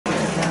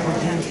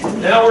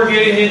Now we're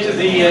getting into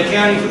the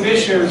county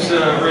commissioners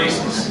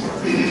races.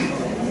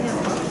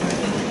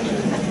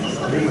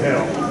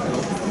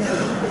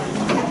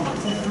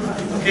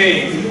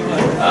 Okay,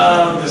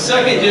 the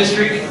second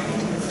district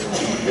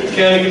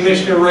county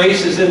commissioner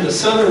race is in the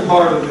southern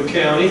part of the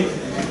county,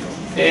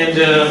 and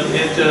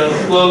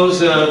it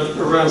flows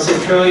around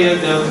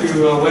Centralia down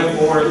through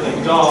Wetmore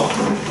and Gulf.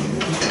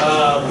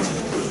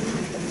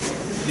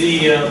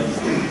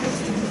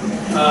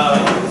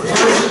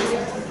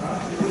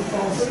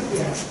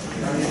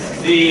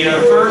 The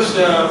first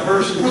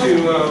person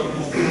to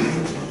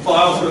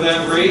file for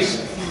that race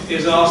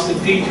is Austin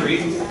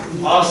Petry.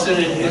 Austin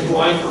and his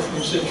wife are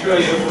from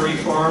Centralia, where he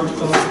farms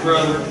with his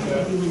brother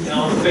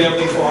on the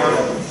family farm,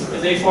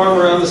 and they farm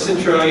around the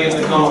Centralia and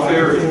the Gulf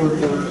area.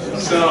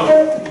 So,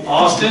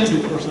 Austin.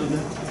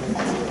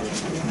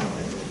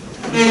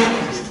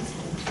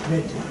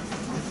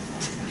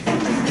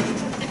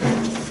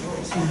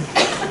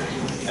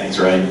 Thanks,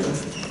 Ray.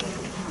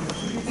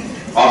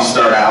 I'll just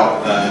start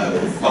out,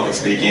 public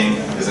speaking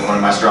isn't one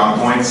of my strong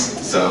points,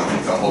 so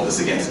don't hold this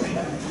against me.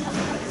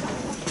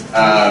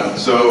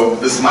 So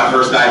this is my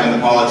first dive into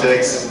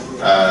politics.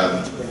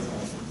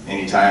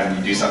 Anytime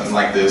you do something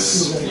like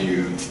this,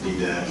 you need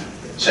to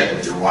check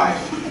with your wife.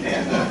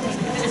 And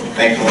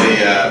thankfully,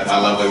 my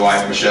lovely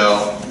wife,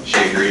 Michelle, she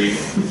agreed.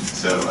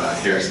 So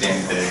here I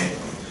stand today.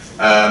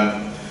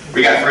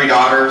 We got 3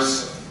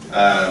 daughters.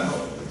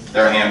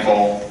 They're a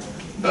handful,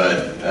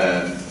 but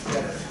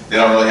they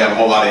don't really have a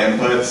whole lot of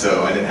input,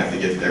 so I didn't have to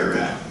get their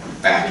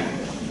backing.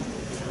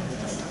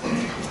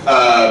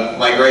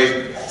 Like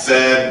Ray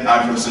said,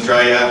 I'm from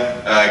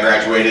Centralia. I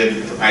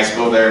graduated from high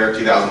school there,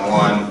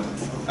 2001.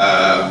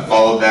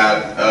 Followed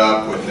that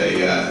up with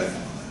a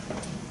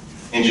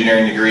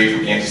engineering degree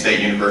from Kansas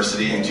State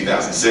University in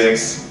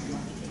 2006.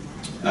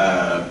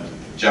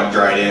 Jumped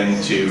right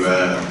into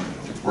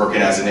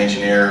working as an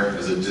engineer,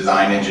 as a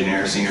design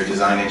engineer, senior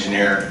design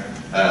engineer.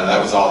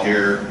 That was all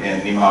here in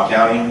Nemaha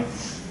County.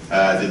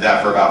 Did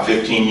that for about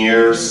 15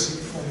 years.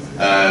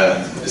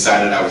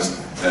 Decided I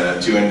was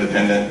too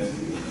independent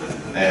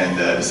and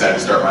decided to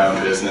start my own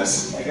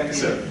business.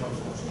 So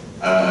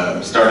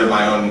started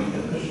my own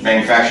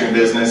manufacturing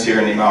business here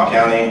in Nemaha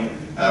County.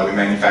 We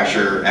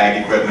manufacture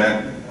ag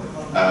equipment.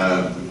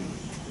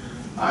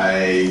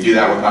 I do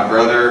that with my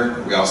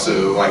brother. We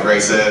also, like Ray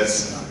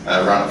says,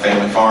 run a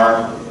family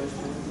farm.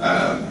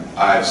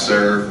 I've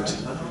served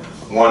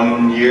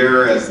 1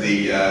 year as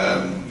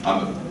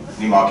on the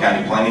Nemaha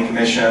County Planning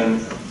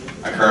Commission.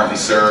 I currently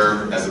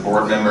serve as a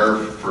board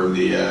member for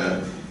the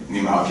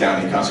Nemaha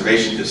County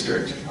Conservation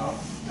District.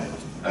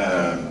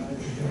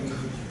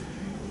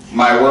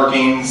 My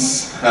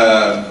workings,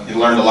 you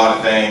learned a lot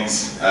of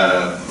things,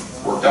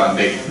 worked on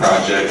big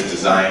projects,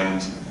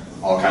 designed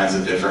all kinds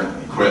of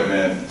different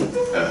equipment,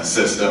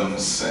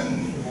 systems,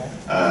 and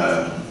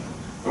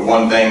the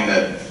one thing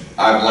that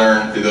I've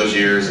learned through those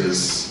years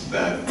is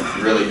that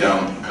you really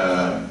don't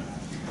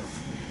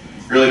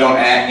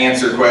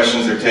answer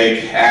questions or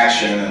take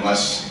action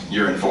unless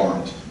you're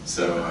informed.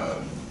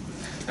 So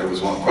there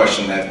was one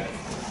question that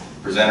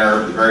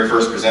the very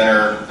first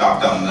presenter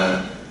talked on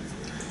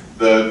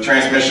the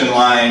transmission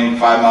line,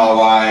 5 mile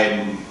wide.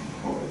 And,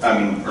 I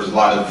mean, there's a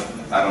lot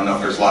of, I don't know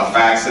if there's a lot of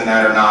facts in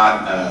that or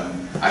not.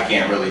 I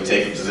can't really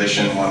take a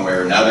position one way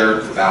or another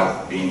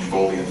without being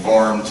fully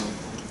informed.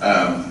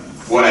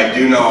 What I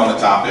do know on the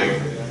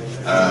topic,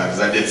 because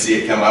I did see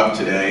it come up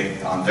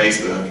today on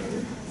Facebook,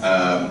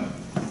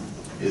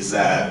 is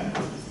that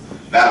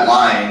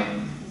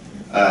line,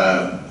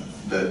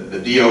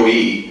 the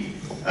DOE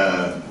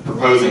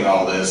proposing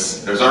all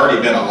this, there's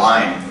already been a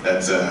line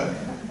that's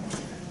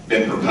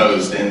been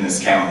proposed in this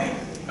county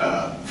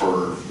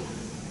for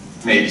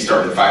maybe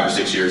started 5 or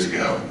 6 years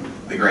ago,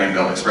 the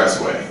Granville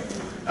Expressway.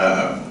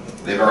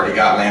 They've already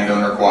got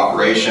landowner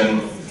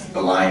cooperation,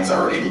 the line's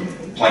already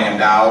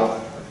planned out.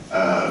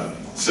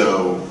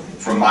 So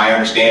from my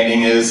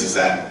understanding is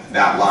that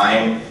that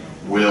line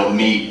will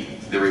meet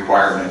the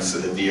requirements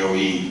that the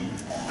DOE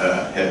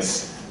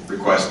has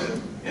requested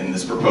in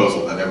this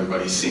proposal that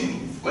everybody's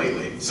seen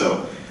lately.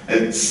 So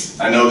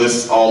I know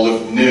this all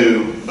looked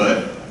new,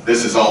 but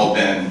this has all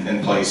been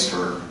in place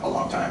for a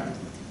long time.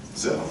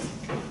 So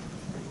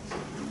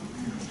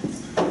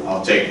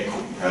I'll take,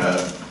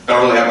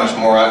 don't really have much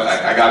more.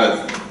 I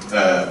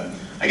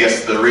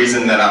guess the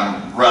reason that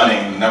I'm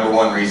running, the number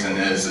one reason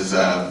is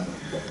I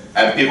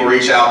had people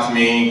reach out to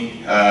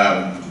me,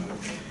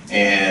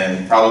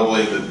 and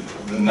probably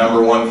the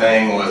number one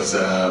thing was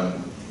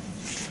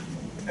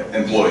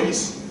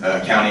employees,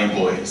 county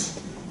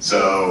employees.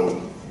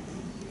 So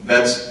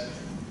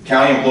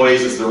county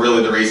employees is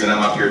really the reason I'm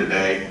up here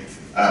today.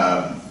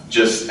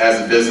 Just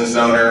as a business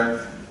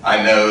owner,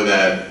 I know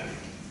that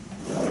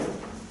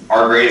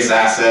our greatest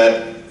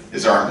asset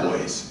is our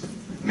employees.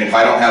 I mean, if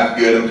I don't have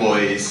good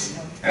employees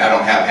and I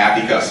don't have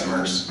happy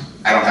customers,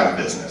 I don't have a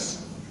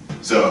business.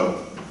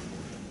 So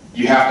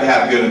you have to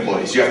have good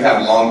employees. You have to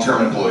have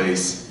long-term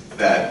employees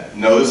that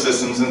know the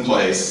systems in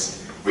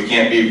place. We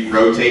can't be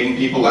rotating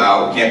people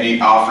out. We can't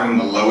be offering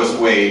the lowest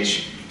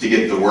wage to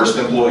get the worst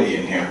employee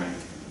in here.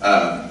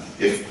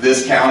 if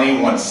this county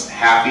wants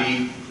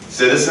happy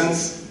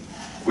citizens,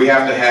 we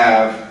have to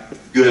have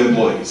good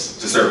employees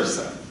to service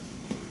them.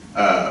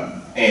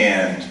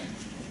 And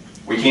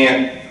we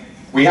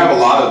have a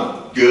lot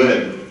of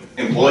good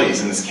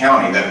employees in this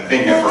county that have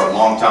been here for a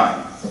long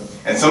time.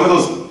 And some of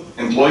those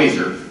employees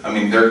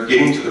they're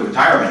getting to the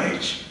retirement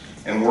age,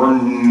 and we're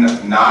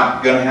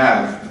not going to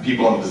have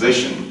people in a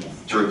position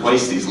to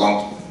replace these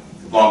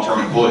long-term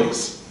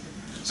employees.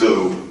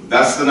 So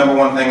that's the number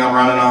one thing I'm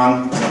running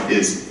on,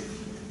 is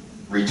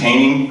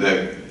retaining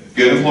the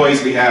good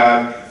employees we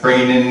have,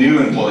 bringing in new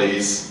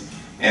employees,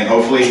 and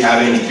hopefully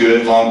having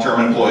good long-term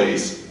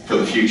employees for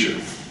the future.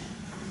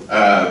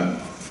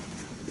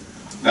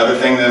 Another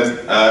thing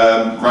that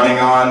I'm running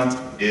on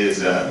is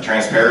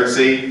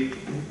transparency.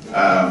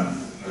 I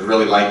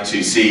really liked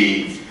it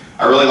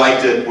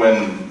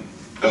when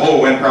the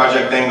whole wind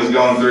project thing was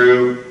going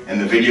through and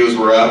the videos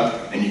were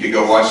up and you could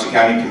go watch the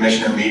county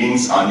commissioner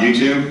meetings on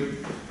YouTube.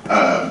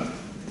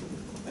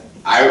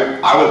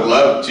 I would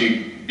love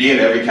to be at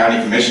every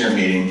county commissioner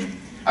meeting.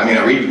 I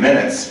read the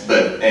minutes,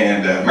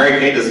 and Mary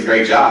Kay does a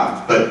great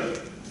job,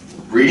 but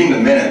reading the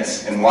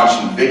minutes and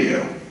watching the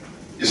video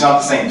is not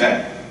the same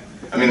thing.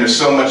 There's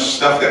so much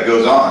stuff that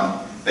goes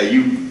on that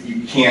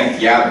you can't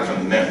gather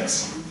from the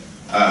minutes.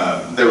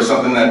 There was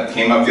something that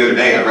came up the other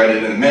day, I read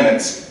it in the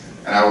minutes,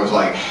 and I was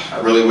like, I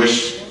really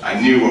wish I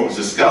knew what was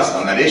discussed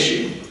on that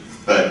issue,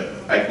 but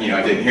I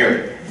didn't hear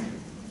it.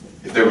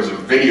 If there was a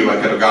video, I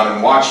could have gone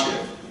and watched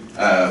it.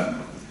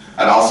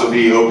 I'd also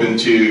be open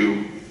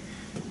to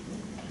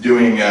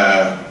doing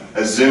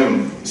a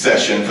Zoom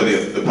session for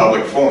the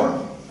public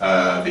forum,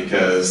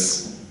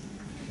 because,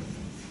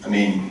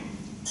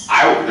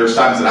 there's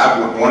times that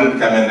I've wanted to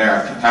come in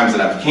there, times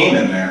that I've came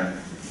in there,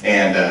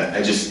 and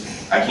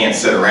I can't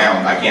sit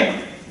around. I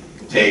can't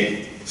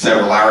take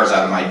several hours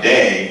out of my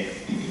day,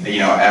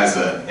 as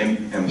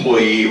an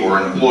employee or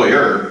an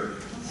employer,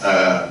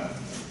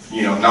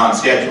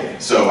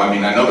 non-scheduled. So,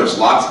 I know there's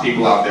lots of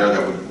people out there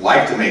that would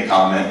like to make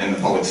comment in the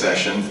public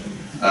session.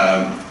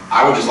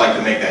 I would just like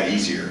to make that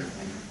easier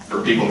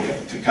for people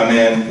to come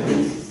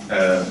in,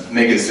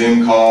 make a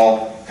Zoom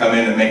call, come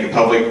in and make a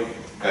public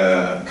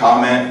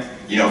comment,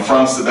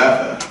 from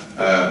Sabetha,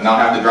 not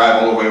have to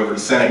drive all the way over to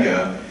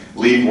Seneca,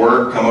 leave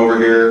work, come over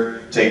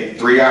here, take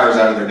 3 hours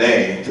out of their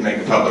day to make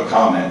a public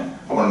comment.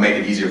 I want to make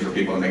it easier for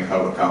people to make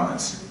public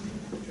comments.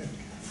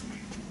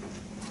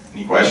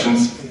 Any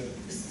questions?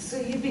 So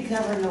you'd be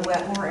covering the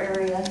Wetmore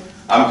area?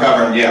 I'm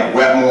covering,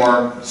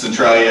 Wetmore,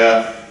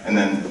 Centralia, and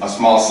then a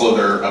small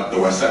slither up the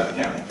west side of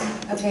the county.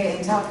 Okay,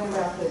 and talking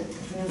about the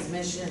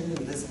transmission,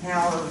 this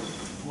power,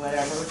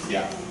 whatever.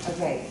 Yeah.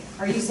 Okay,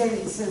 are you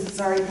saying since it's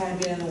already kind of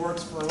been in the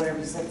works for whatever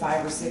you said,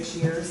 5 or 6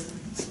 years,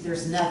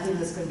 there's nothing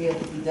that's going to be able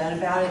to be done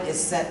about it? It's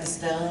set in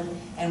stone,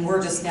 and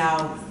we're just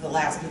now the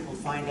last people to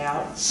find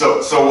out?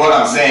 So what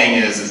I'm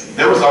saying is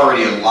there was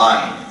already a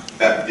line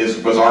that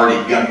was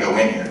already going to go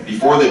in here.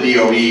 Before the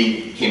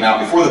DOE came out,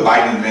 before the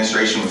Biden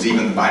administration was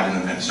even the Biden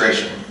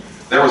administration,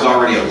 there was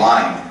already a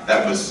line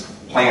that was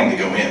planned to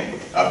go in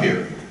up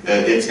here.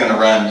 It's going to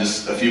run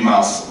just a few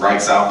miles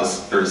right south of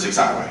 36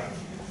 highway.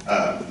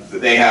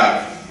 They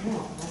have...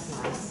 Oh,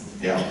 that's nice.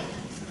 Yeah.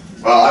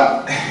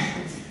 Well,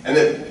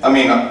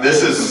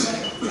 this is...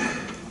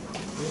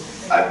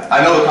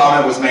 I know the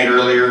comment was made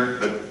earlier,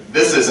 but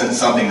this isn't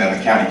something that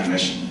the county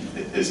commission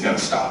is going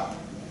to stop.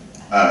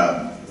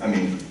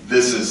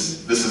 This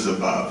is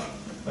above.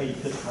 Well, you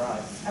could try.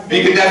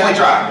 You could definitely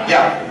try.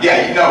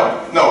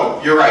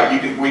 No, you're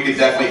right. We could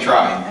definitely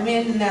try.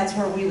 And that's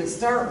where we would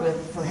start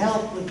with, for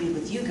help, would be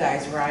with you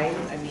guys, right?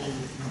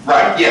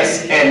 Right,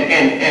 yes.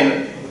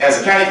 And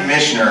as a county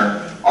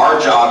commissioner, our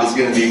job is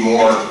going to be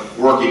more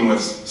working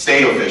with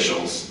state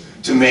officials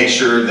to make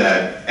sure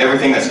that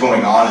everything that's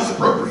going on is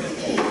appropriate,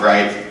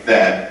 right?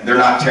 That they're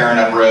not tearing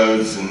up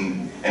roads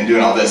and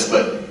doing all this.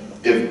 But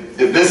if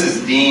this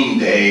is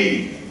deemed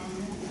a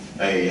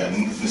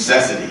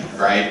necessity,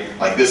 right?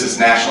 Like this is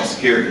national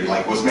security,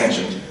 like was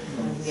mentioned.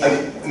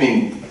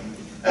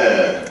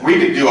 We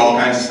could do all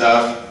kinds of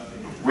stuff,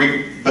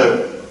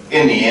 but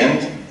in the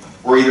end,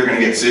 we're either going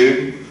to get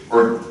sued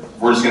or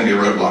we're just going to be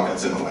a roadblock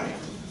that's in the way.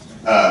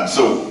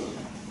 So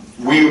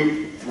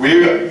we,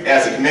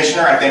 as a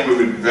commissioner, I think we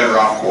would be better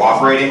off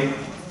cooperating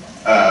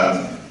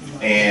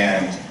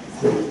and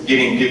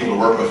getting people to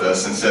work with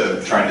us instead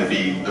of trying to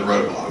be the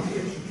roadblock.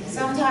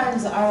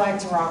 Sometimes I like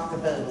to rock the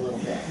boat a little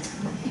bit.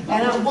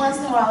 And once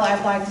in a while,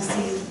 I'd like to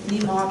see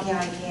Nemaha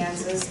County,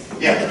 Kansas,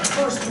 be the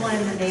first one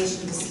in the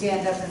nation to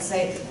stand up and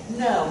say,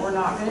 no, we're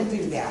not going to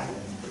do that.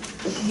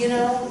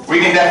 We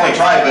can definitely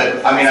try,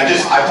 but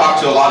I've talked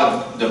to a lot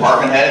of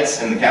department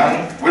heads in the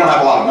county. We don't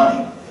have a lot of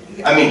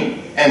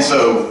money. And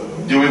so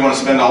do we want to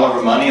spend all of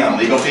our money on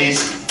legal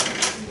fees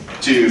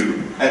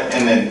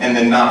and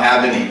then not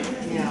have any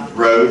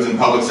roads and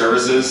public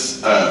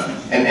services?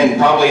 And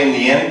probably in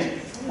the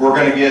end, we're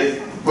going to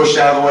get pushed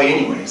out of the way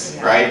anyways,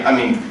 right?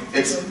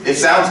 It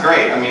sounds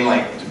great.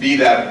 To be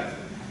that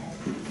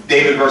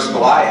David versus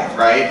Goliath,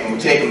 right? And we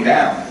take him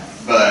down,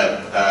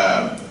 but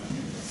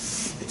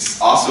it's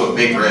also a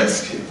big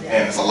risk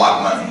and it's a lot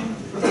of money.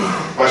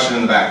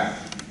 question in the back.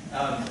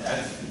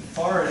 As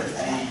far as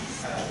the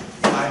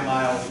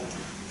 5-mile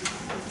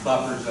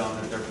buffer zone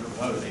that they're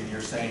proposing,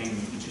 you're saying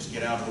you just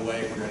get out of the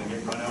way, we're going to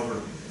get run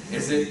over.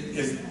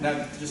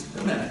 Now just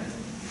a minute,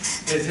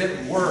 is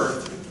it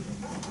worth,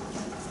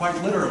 quite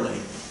literally,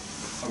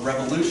 a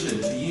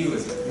revolution to you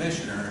as a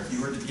commissioner if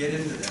you were to get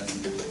into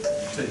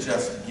this, to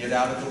just get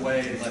out of the way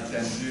and let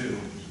them do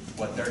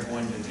what they're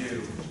going to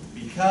do?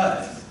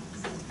 Because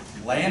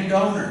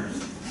landowners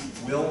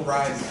will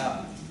rise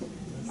up,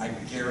 I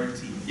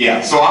guarantee you.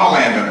 Yeah, so I'm a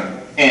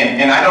landowner,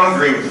 and I don't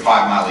agree with the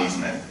 5-mile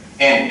easement.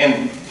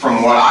 And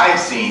from what I've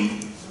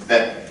seen,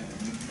 that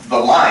the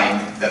line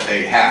that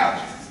they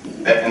have,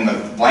 and the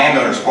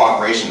landowners'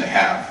 cooperation they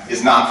have,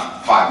 is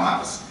not 5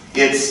 miles.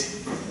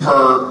 It's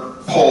per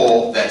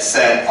pole that's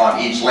set on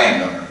each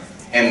landowner,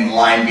 and the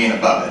line being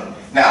above it.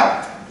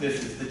 Now,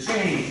 this is the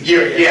change.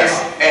 Yes,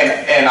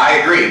 and I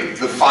agree.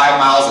 The 5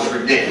 miles is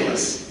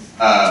ridiculous.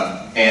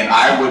 And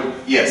I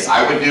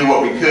would do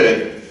what we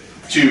could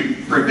to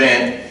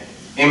prevent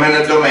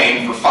eminent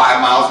domain for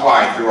 5 miles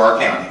wide through our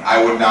county.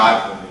 I would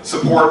not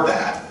support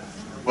that.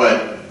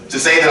 But to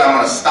say that I'm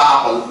going to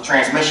stop a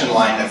transmission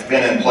line that's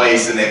been in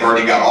place and they've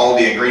already got all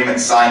the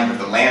agreements signed with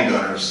the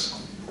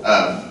landowners,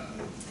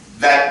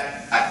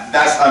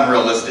 that's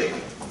unrealistic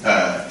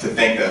to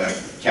think that a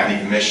county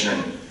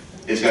commissioner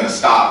is going to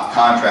stop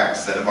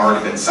contracts that have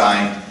already been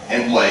signed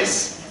in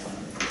place.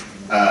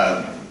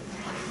 I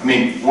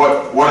mean,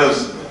 what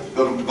is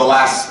the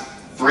last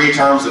 3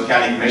 terms of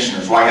county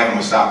commissioners? Why haven't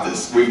we stopped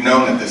this? We've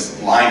known that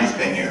this line has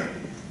been here,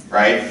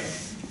 right?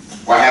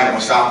 Why haven't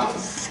we stopped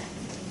it?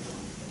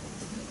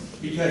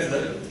 Because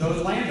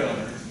those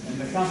landowners and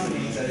the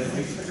companies that have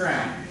leased the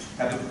ground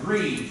have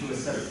agreed to a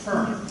set of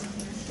terms.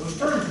 Those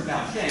terms have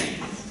now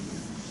changed.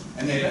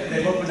 And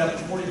they've opened up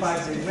a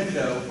 45-day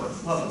window for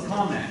public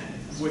comment,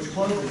 which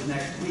closes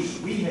next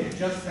week. We had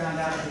just found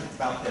out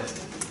about this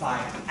by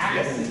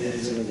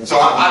accident. So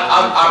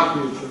I'm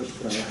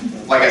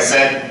like I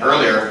said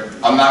earlier,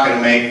 I'm not going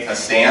to make a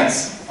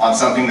stance on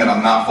something that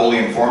I'm not fully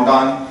informed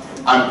on.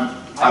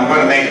 I'm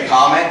going to make a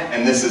comment,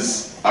 and this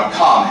is a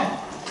comment.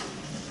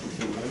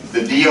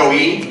 The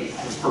DOE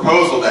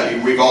proposal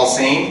that we've all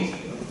seen,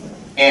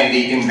 and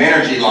the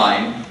Invenergy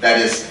line that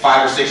is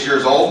 5 or 6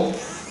 years old,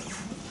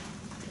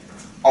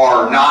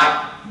 are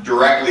not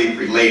directly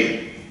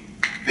related.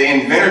 The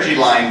Invenergy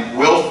line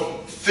will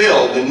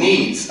fill the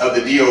needs of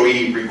the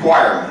DOE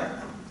requirement,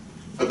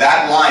 but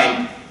that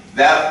line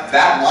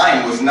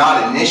was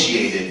not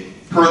initiated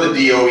per the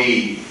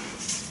DOE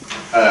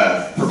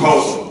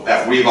proposal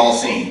that we've all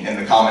seen in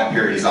the comment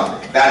period is on.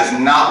 That is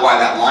not why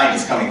that line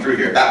is coming through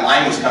here. That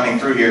line was coming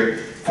through here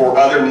for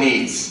other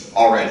needs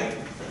already.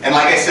 And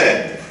like I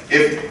said,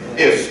 the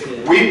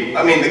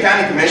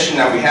county commission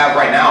that we have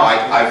right now,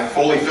 I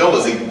fully feel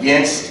is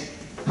against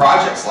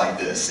projects like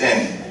this.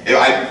 And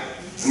I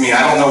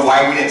don't know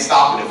why we didn't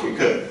stop it if we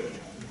could.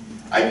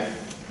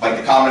 Like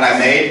the comment I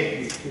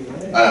made,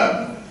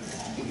 I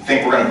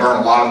think we're going to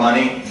burn a lot of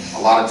money, a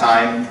lot of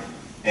time,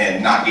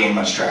 and not gain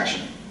much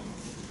traction.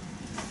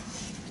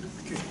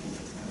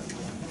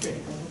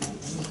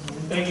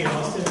 Thank you,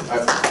 Austin.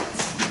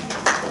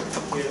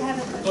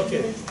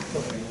 Okay.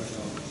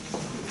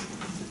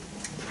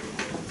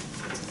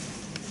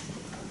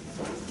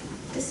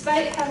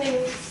 Despite having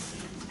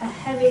a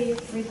heavy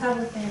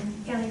Republican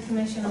county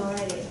commission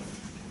already,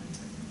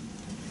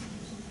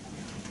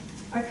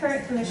 our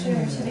current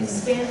commissioners have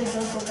expanded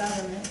local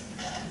government,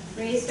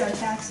 raised our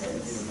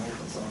taxes.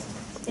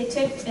 They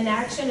took an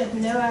action of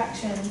no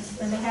action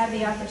when they had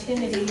the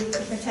opportunity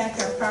to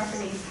protect our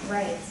property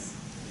rights.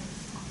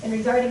 And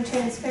regarding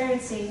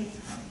transparency,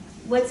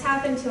 what's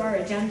happened to our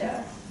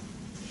agenda?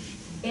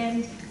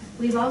 And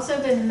we've also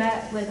been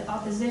met with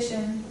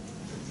opposition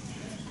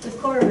with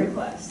core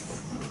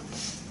requests.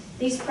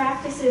 These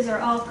practices are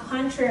all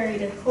contrary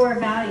to core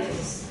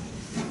values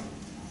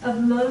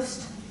of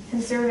most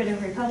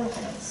conservative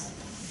Republicans.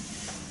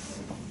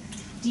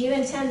 Do you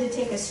intend to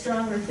take a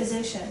stronger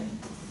position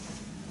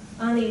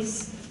on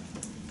these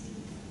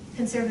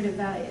conservative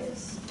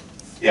values?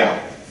 Yeah,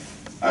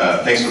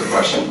 thanks for the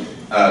question.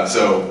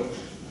 So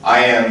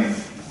I've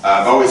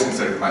always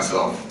considered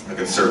myself a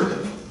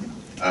conservative,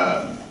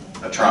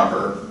 a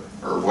Trumper,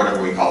 or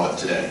whatever we call it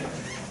today.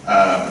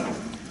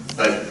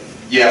 But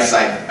yes,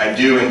 I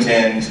do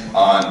intend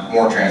on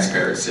more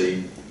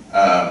transparency.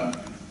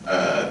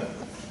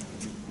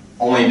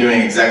 Only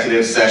doing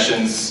executive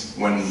sessions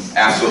when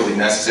absolutely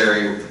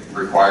necessary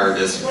require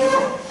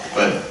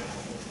discipline.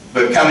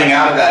 But coming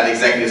out of that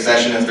executive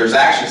session, if there's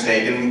actions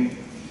taken,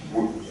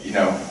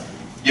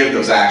 give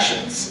those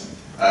actions.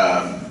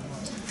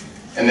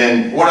 And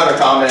then one other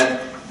comment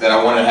that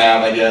I want to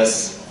have, I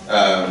guess,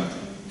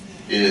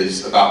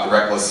 is about the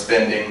reckless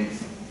spending.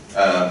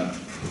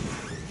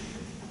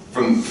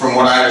 From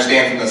what I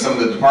understand from some of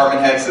the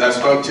department heads that I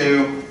spoke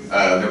to,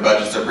 their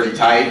budgets are pretty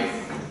tight,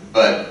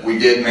 but we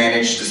did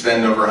manage to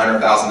spend over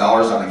 $100,000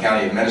 on the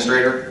county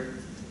administrator.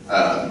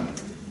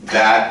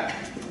 That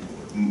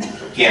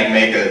can't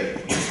make a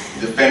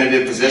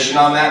definitive position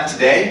on that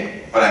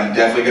today, but I'm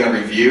definitely going to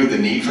review the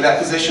need for that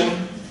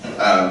position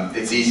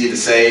It's easy to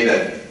say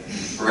that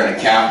we're going to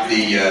cap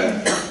the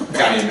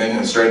county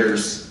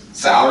administrator's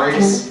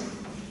salaries,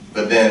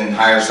 but then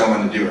hire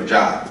someone to do our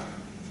job.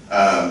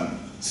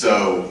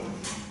 So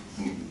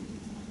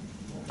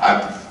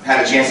I've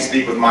had a chance to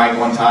speak with Mike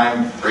one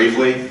time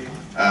briefly.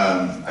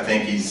 I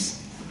think he's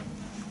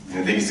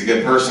a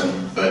good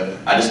person, but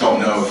I just don't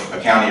know if a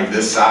county of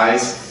this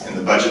size and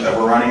the budget that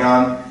we're running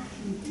on,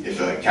 if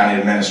a county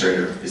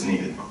administrator is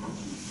needed.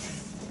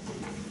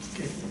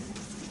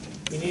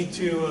 We need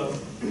to,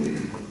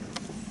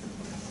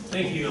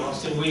 thank you,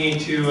 Austin. We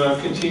need to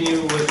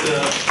continue with the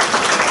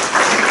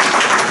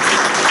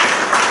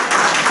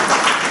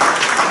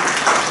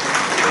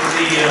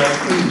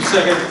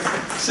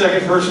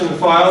second person to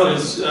file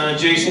is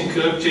Jason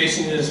Cook.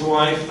 Jason and his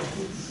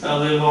wife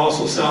live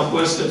also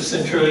southwest of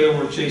Centralia,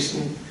 where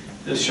Jason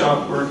does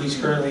shop work. He's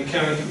currently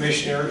county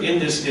commissioner in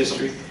this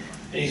district,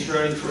 and he's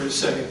running for his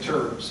second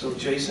term. So,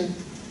 Jason?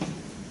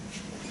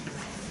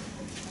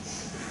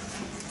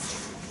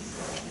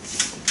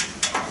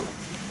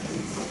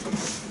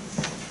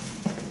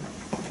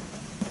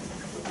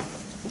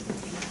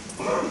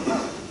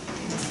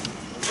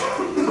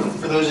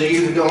 For those of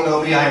you who don't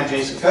know me, I am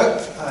Jason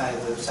Koch. I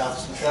live south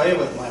of Centralia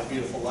with my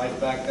beautiful wife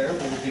back there. We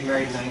will be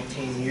married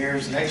 19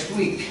 years next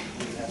week.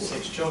 We have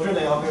 6 children.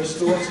 They all go to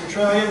school in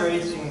Centralia,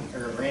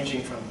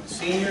 ranging from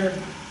senior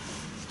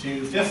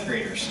to 5th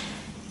graders.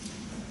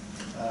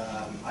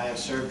 I have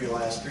served the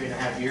last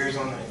 3.5 years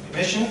on the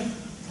commission.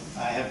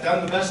 I have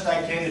done the best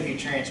I can to be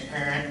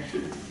transparent.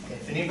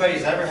 If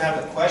anybody's ever had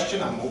a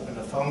question, I'm open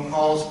to phone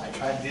calls. I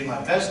try to do my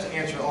best to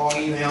answer all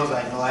emails.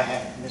 I know I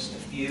have missed a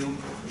few.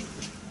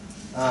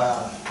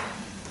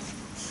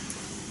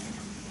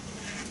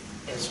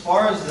 As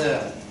far as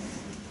the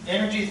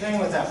energy thing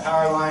with that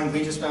power line,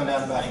 we just found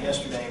out about it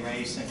yesterday.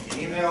 Ray sent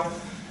me an email.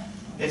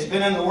 It's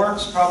been in the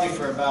works probably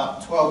for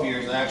about 12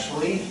 years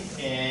actually,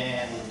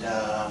 and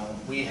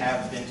we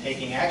have been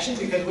taking action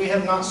because we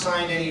have not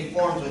signed any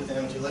forms with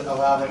them to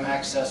allow them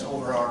access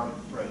over our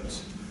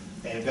roads.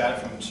 They have got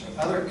it from some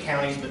other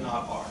counties, but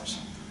not ours.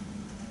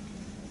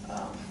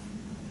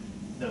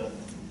 The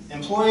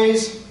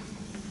employees,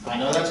 I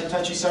know that's a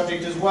touchy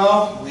subject as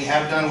well. We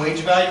have done wage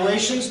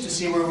evaluations to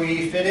see where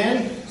we fit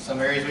in. Some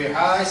areas we are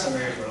high, some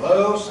areas we're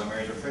low, some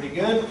areas are pretty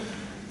good.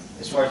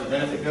 As far as the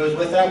benefit goes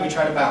with that, we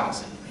try to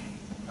balance it.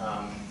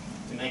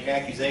 To make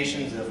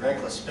accusations of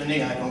reckless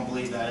spending, I don't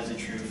believe that is a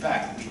true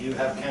fact. We do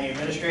have a county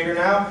administrator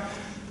now.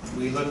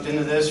 We looked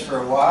into this for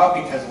a while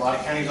because a lot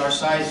of counties our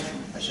size,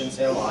 I shouldn't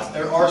say a lot,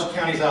 there are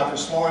counties out there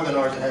smaller than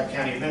ours that have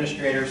county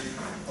administrators.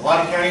 A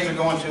lot of counties are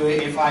going to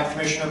a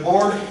 5-commissioner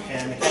board,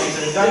 and the counties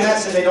that have done that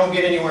say they don't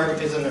get anywhere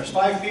because then there's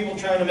 5 people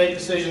trying to make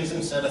decisions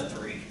instead of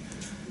 3.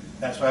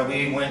 That's why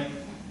we went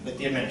with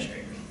the administrator.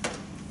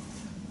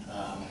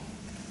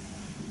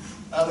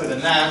 Other than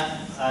that,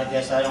 I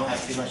guess I don't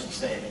have too much to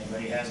say. If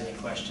anybody has any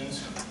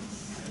questions.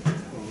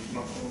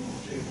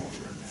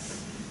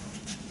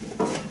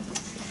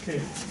 Okay.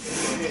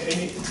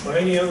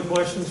 Any other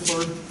questions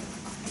for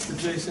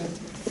Jason?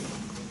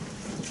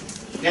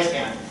 Yes,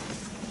 Anna.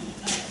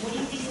 What do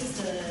you think is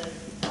the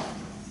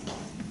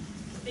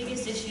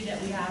biggest issue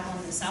that we have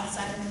on the south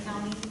side of the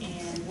county,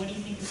 and what do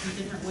you think are some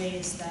different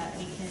ways that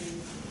we can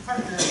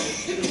partner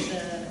with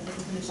the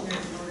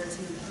commissioners in order to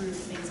improve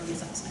things on the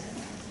south side of the county?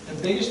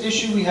 The biggest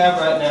issue we have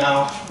right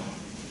now,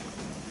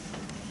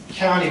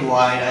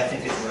 countywide, I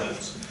think is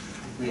roads.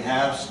 We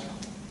have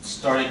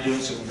started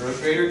doing some road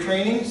grader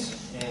trainings,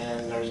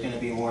 and there's going to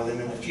be more of them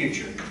in the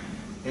future.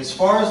 As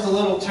far as the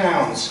little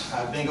towns,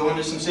 I've been going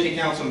to some city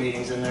council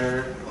meetings, and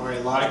there are a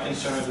lot of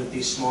concerns with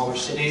these smaller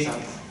cities.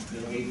 I'm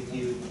going to meet with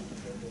you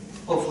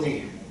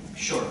hopefully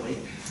shortly.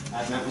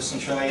 I've met with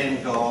Centralia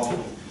and Gulf.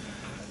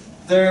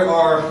 They're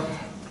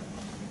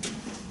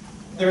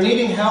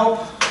needing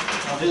help.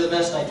 I'll do the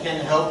best I can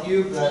to help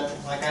you, but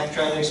like I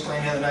tried to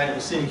explain the other night at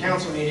a city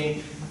council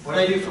meeting, what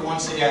I do for one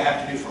city, I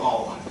have to do for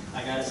all of them.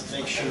 I got to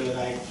make sure that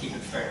I keep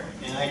it fair.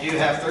 And I do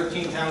have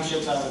 13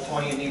 townships out of the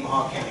 20 in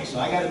Nemaha County, so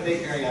I got a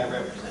big area I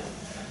represent.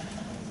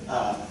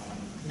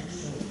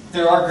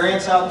 There are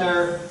grants out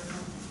there.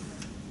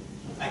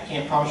 I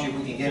can't promise you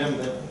we can get them,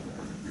 but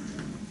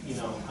you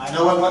know, I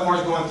know what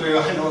Wetmore's going through.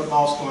 I know what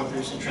Gulf's going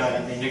through. Centralia.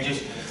 I mean, they're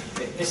just,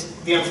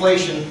 the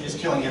inflation is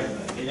killing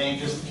everybody. It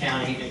ain't just the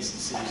county; it's the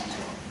cities as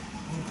well.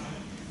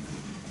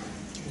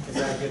 Is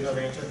that a good enough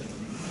answer?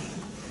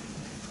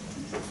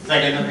 Is that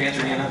a good enough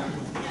answer, Hannah?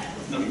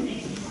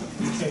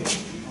 Okay.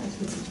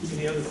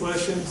 Any other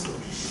questions?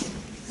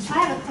 I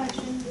have a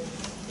question.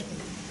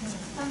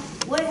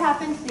 What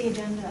happened to the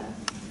agenda?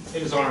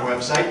 It is on our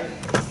website.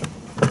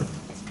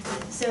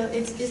 So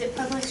is it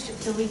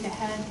published the week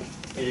ahead?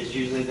 It is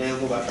usually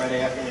available by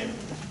Friday afternoon.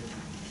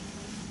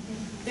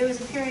 There was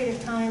a period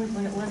of time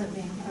when it wasn't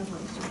being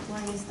published.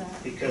 Why is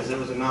that? Because there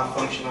was a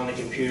malfunction on the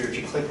computer. If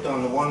you clicked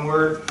on the one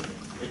word,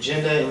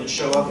 agenda, it would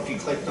show up. If you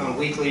clicked on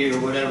weekly or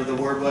whatever the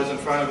word was in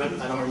front of it,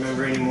 I don't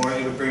remember anymore,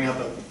 it would bring up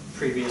a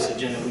previous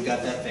agenda. We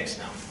got that fixed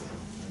now.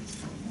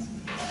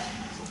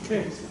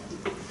 Okay.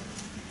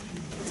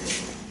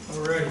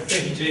 All right.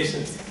 Thank you,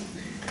 Jason.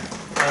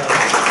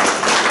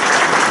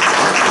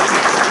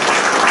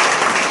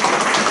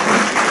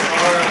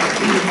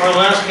 Our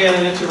last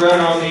candidate to run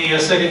on the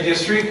 2nd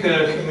District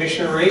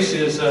Commissioner race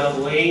is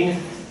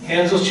Lane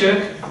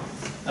Hanzlicek.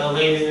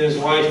 Lane and his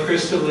wife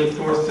Krista live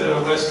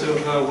northwest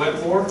of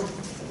Wetmore,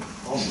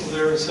 also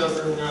there in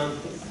southern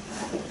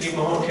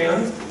Nemaha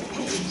County.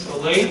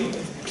 So Lane.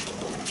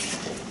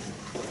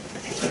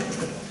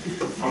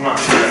 I'm not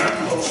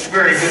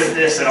very good at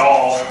this at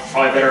all.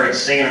 Probably better at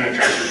singing in a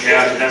tractor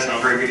cab, but that's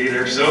not very good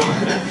either. So,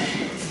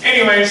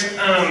 anyways,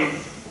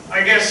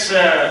 I guess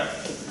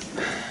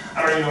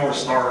I don't even know where to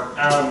start.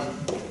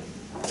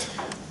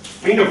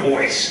 We need a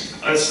voice.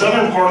 The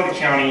southern part of the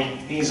county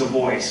needs a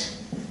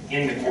voice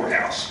in the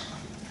courthouse,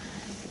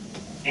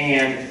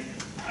 and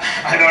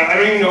I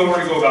don't even know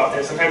where to go about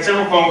this. I've had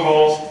several phone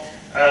calls,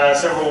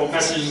 several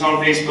messages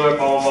on Facebook,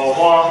 blah blah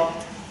blah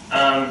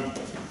blah,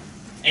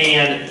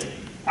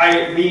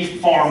 and we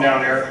farm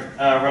down there,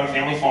 run a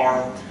family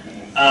farm,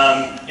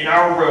 and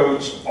our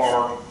roads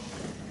are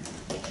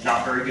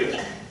not very good.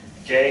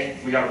 Okay,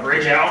 we got a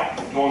bridge out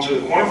going to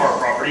the corner of our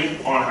property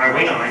on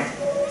Highway 9,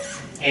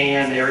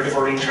 and they're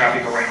diverting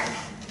traffic around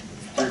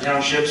through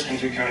townships and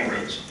through county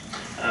roads.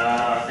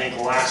 I think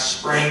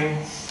last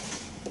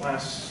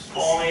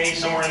fall maybe,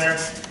 somewhere in there,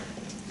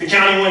 the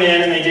county went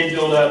in and they did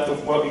build up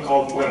what we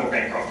call Wetmore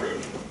Bancroft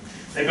Road.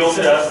 They built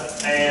it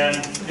up and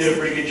did a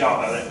pretty good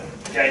job of it.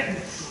 Okay,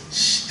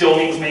 still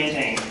needs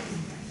maintained.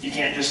 You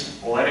can't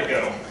just let it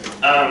go.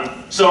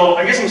 So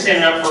I guess I'm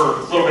standing up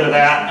for a little bit of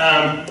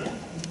that.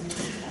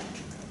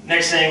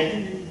 Next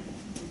thing,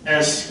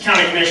 as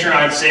county commissioner,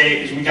 I'd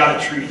say is we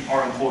got to treat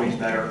our employees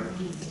better.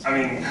 I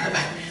mean,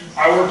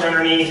 I worked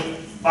underneath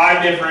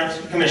 5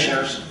 different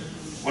commissioners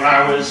when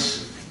I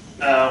was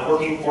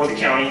working for the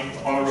county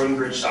on the road and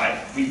bridge side.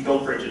 We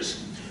built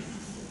bridges.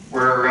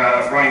 We're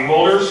running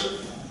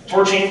welders,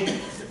 torching,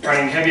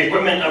 running heavy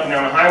equipment up and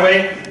down the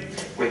highway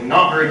with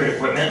not very good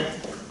equipment.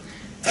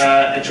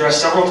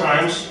 Addressed several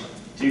times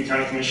to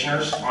county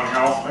commissioners on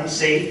how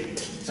unsafe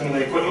some of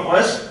the equipment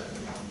was.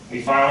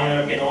 We finally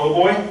ended up getting a little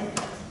boy.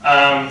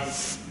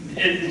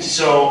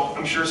 So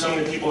I'm sure some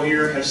of the people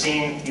here have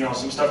seen,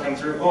 some stuff come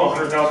through. Oh,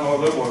 $100,000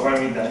 little boy, why do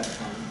I need that?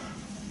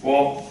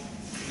 Well,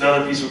 the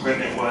other piece of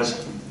equipment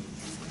was,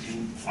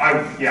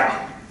 I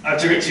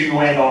took it to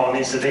Landall and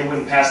they said they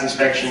wouldn't pass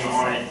inspection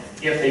on it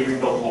if they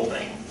rebuilt the whole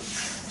thing.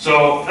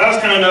 So that was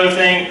kind of another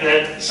thing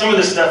that some of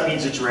this stuff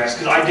needs addressed,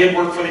 because I did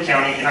work for the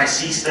county and I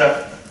see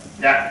stuff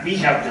that we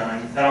have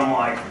done that I'm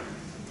like,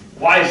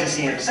 why is this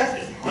even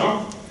accepted?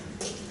 Well,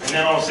 and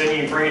then all of a sudden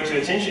you bring it to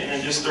attention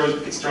and it just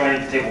gets thrown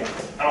at the table.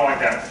 I don't like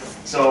that.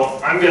 So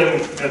I'm going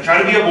to try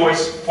to be a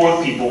voice for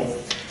the people,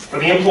 for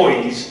the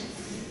employees,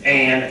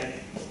 and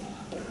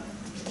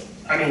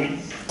I mean,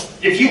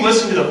 if you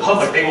listen to the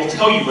public, they will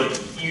tell you what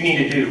you need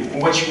to do,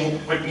 what you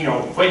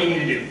need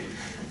to do,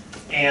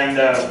 and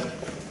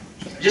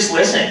just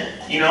listen.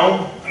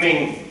 I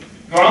mean,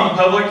 go out in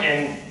the public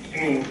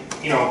and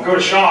go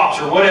to shops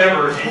or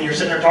whatever, and you're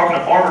sitting there talking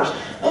to farmers.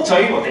 They'll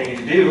tell you what they need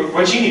to do,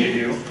 what you need to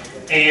do.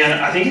 And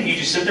I think if you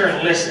just sit there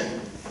and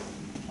listen,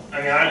 I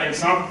mean,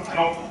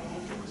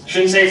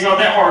 shouldn't say it's not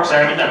that hard because I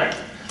haven't done it,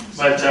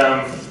 but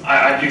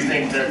I do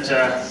think that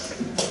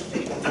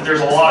that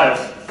there's a lot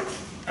of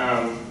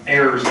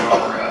errors in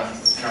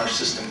our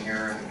system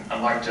here, and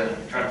I'd like to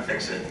try to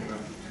fix it.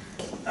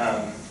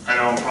 I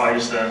know I'm probably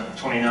just a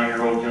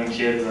 29-year-old young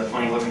kid with a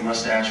funny-looking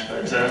mustache,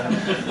 but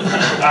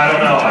I don't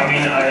know. I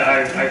mean,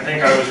 I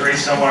think I was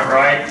raised somewhat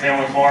right,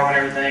 family farm and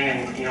everything,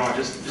 and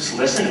just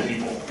listen to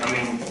people. I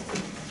mean.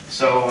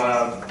 So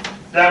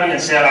that being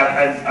said,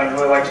 I'd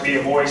really like to be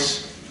a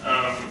voice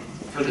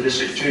for the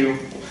District 2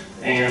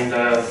 and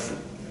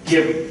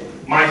give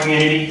my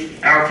community,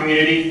 our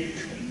community,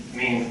 I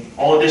mean,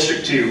 all of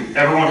District 2,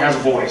 everyone has a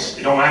voice.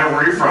 It don't matter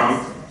where you're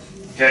from,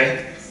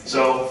 okay?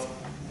 So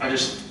I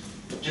just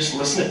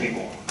listen to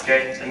people,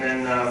 okay? And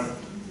then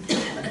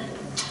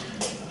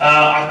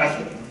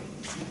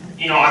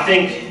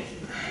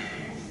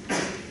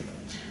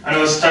I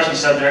know it's a touchy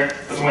subject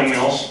with the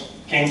windmills.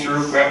 Came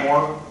through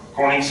Wetmore,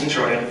 Corning,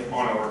 Centralia,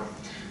 on over.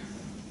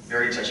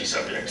 Very touchy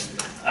subject.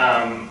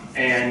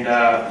 And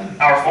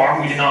our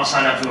farm, we did not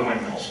sign up for the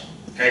windmills.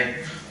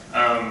 Okay?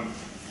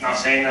 Not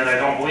saying that I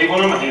don't believe in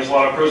them. I think there's a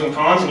lot of pros and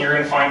cons, and you're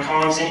going to find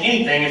cons in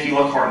anything if you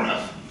look hard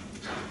enough.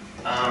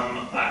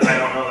 I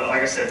don't know that,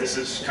 like I said, this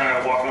is kind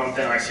of walking on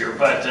thin ice here,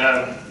 but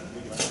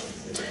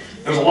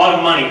there's a lot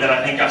of money that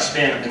I think got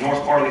spent in the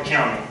north part of the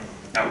county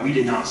that we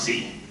did not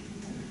see.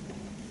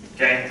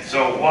 Okay?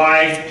 So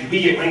why did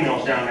we get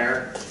windmills down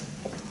there?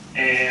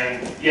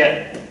 And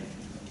yet,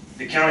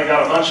 the county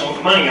got a bunch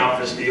of money off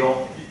this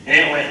deal, and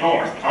it went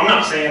north. I'm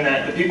not saying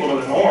that the people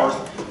of the north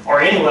are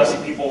any less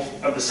than people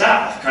of the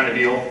south kind of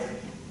deal.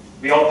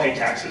 We all pay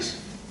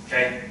taxes,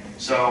 okay?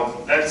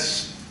 So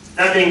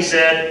that being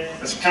said,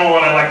 that's kind of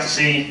what I'd like to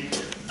see.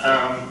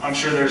 I'm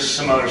sure there's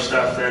some other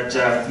stuff that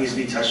needs to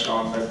be touched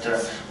on, but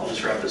I'll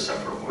just wrap this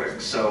up real quick.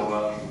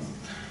 So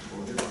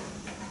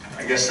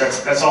I guess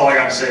that's all I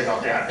got to say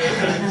about that.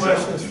 So,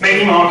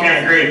 make Nemaha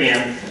County great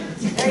again.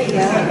 There you go.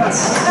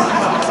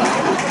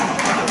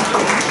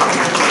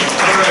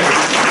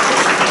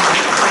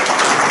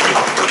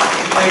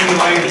 Thank you,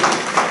 Mike.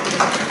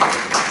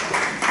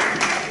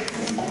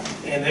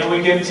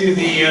 we get to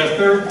the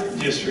third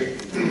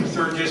district.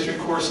 Third district,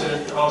 of course,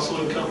 it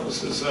also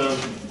encompasses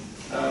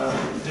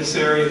this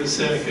area, the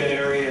Seneca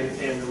area,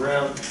 and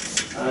around.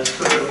 It's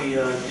currently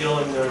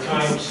Dylan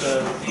Times,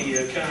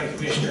 the county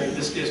commissioner in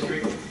this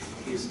district.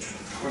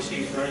 Of course,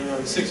 he's running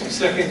on the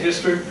 62nd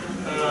district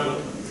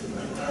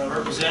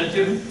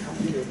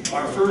representative.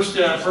 Our first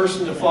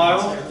person to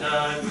file,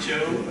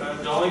 Joe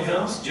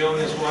Dalinghaus. Joe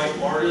and his wife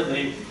Marta,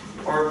 they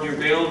are near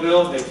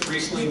Baileyville. They've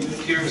recently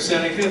moved here to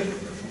Seneca,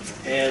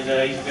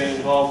 and he's been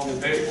involved in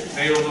the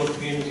Baileyville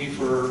community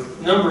for a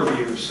number of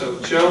years. So,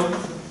 Joe.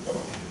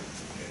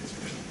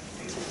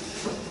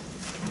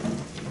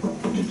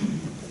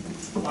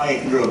 I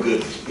ain't real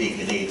good at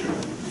speaking either.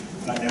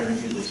 I never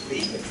usually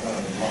speak in front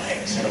of the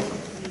mic, so.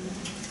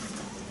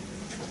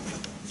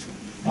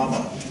 I'm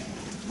a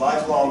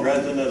lifelong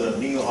resident of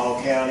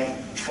Nemaha County,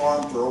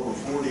 farmed for over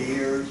 40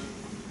 years.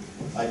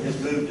 I just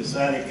moved to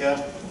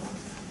Seneca.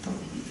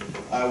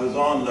 I was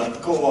on the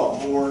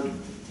co-op board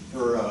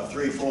for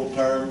 3 full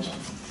terms,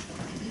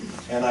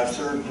 and I've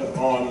served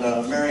on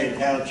Marion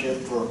Township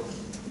for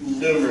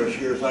numerous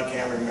years. I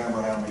can't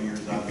remember how many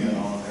years I've been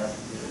on there.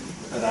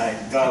 But I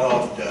got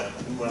off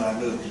when I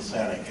moved to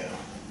Seneca.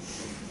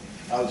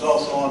 I was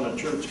also on the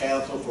church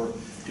council for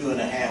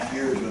 2.5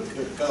 years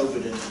with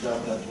COVID and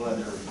stuff. That's why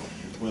there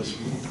was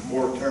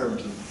more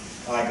terms.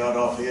 And I got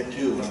off it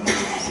too when I moved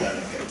to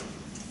Seneca.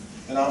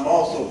 And I'm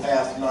also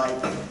past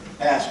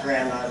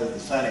grand night of the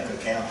Seneca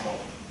Council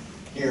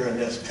here in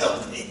this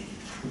building.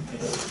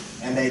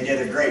 And they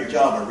did a great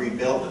job of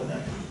rebuilding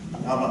it.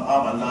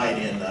 I'm a knight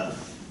in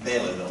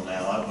Baileyville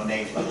now. When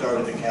I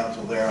started the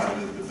council there, I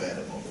moved to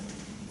Baileyville.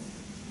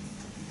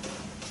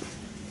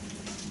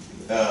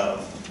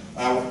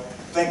 I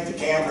think the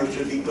cameras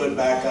should be put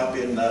back up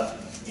in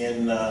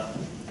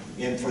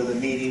for the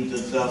meetings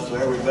and stuff, so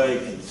everybody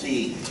can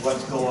see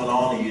what's going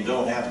on, and you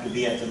don't have to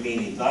be at the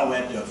meetings. I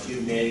went to a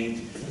few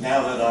meetings.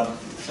 Now that I'm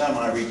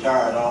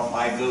semi-retired,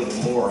 I go to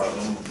more of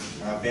them.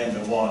 I've been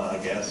to one, I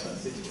guess,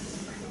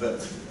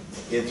 but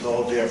it's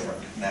all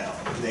different now.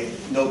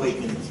 Nobody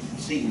can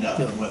see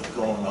nothing what's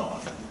going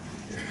on.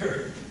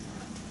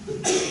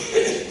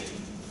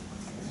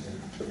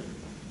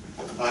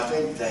 I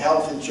think the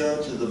health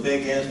insurance is the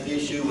biggest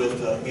issue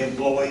with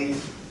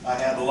employees. I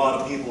had a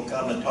lot of people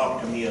come and talk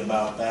to me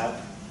about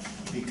that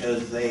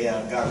because they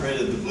got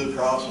rid of the Blue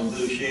Cross and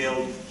Blue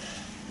Shield,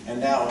 and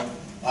now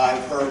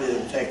I've heard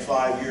it'll take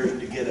 5 years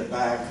to get it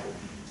back.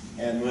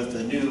 And with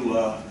the new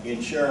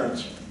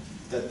insurance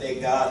that they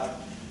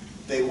got,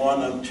 they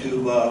want them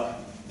to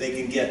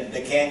they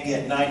can't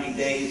get 90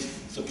 days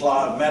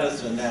supply of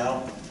medicine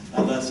now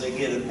unless they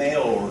get a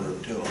mail order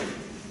to them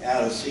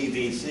out of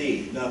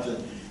CVC.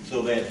 Nothing.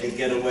 So that they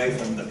get away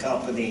from the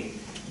company,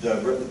 the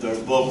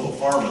local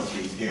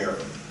pharmacies here.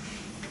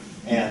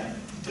 And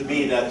to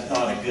me, that's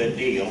not a good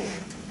deal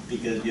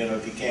because, you know,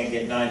 if you can't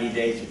get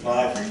 90-day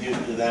supplies, you're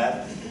used to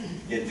that.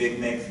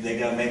 They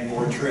got to make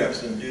more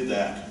trips and do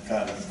that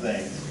kind of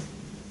thing.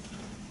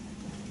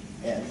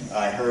 And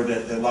I heard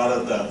that a lot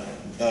of the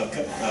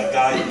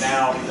guys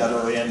now that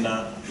are in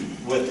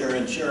with their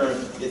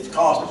insurance, it's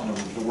costing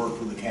them to work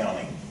for the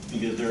county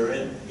because their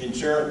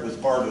insurance was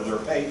part of their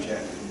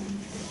paycheck.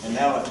 And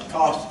now it's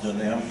costing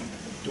them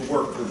to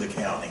work for the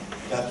county.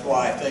 That's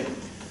why I think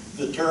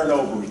the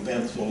turnover has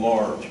been so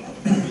large.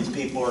 These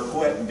people are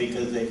quitting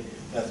because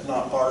that's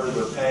not part of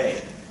their pay.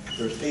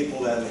 There's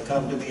people that have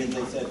come to me and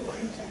they said,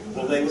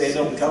 well, they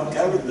don't come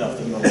covered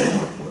nothing no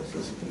more.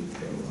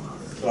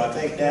 So I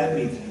think that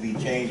needs to be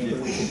changed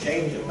if we can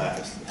change it back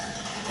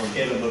or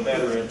get them a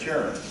better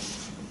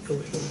insurance.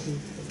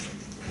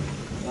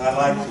 I'd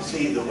like to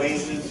see the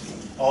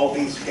wages all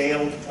be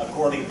scaled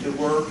according to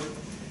work.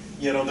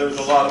 You know, there's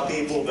a lot of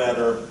people that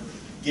are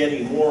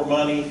getting more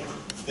money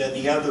than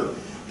the other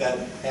that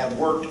have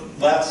worked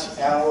less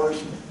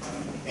hours,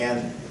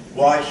 and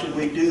why should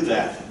we do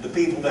that? The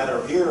people that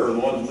are here are the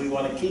ones we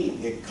want to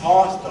keep. It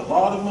costs a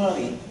lot of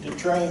money to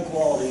train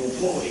quality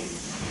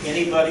employees.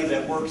 Anybody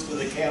that works for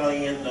the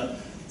county in the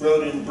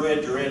road and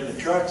bridge or in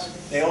the trucks,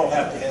 they all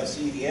have to have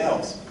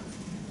CDLs.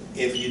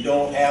 If you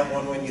don't have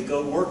one when you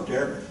go to work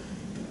there,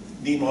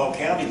 Nemaha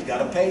County's got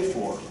to pay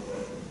for it.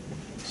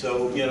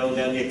 So, you know,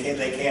 then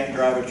they can't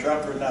drive a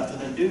truck or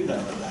nothing and do none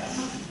of that.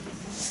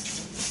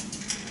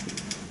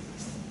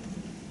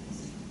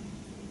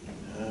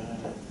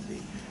 Let's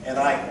see. And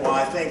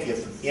I think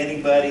if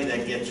anybody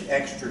that gets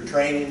extra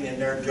training in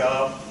their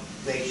job,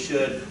 they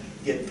should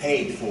get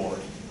paid for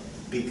it.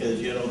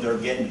 Because, you know, they're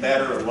getting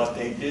better at what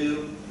they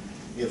do.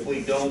 If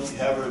we don't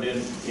cover it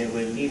in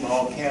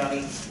Nemaha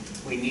County,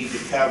 we need to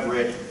cover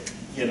it,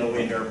 you know,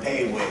 in their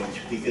pay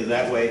wage. Because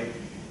that way,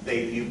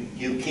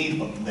 you keep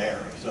them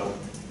there. So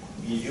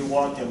you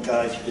want them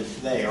guys to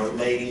stay, or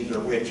ladies, or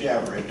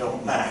whichever, it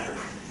don't matter.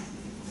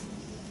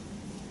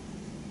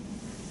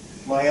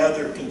 My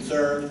other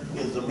concern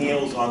is the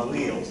Meals on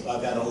Wheels.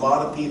 I've had a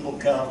lot of people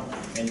come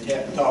and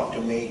talk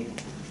to me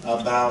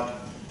about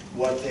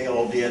what they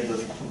all did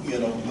with, you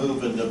know,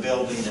 moving the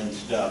building and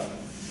stuff.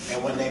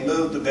 And when they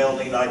moved the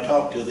building, I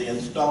talked to the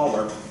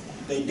installer.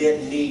 They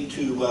didn't need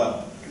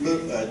to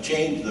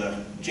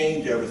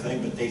change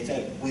everything, but they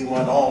said we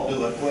want all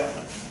new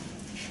equipment.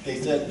 They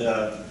said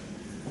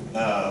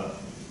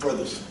for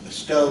the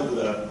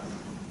stove,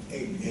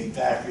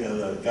 exactly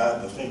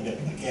the thing that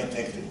I can't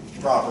think of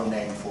the proper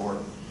name for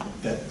it,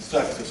 that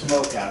sucks the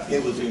smoke out.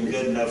 It was in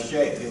good enough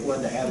shape. It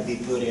wouldn't have had to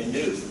be put in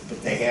new,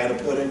 but they had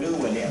to put a new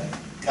one in.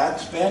 Cut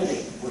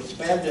spending. We're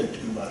spending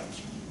too much.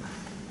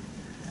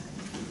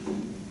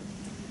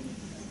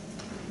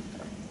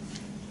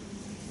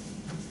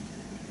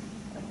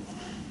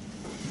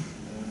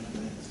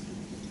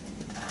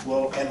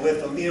 Well, and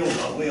with the Meals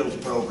on Wheels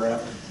program,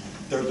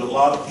 there's a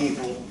lot of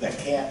people that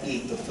can't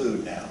eat the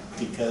food now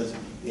because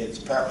it's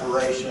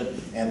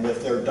preparation, and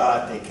with their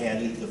diet, they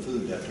can't eat the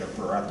food that they're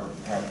preparing.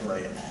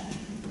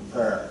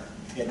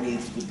 It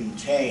needs to be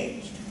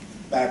changed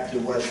back to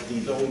what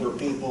these older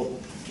people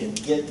can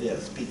get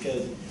this,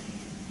 because,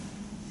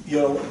 you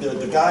know,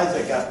 the guys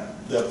that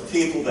got, the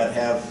people that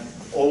have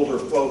older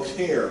folks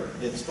here,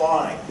 it's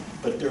fine,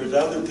 but there's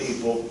other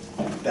people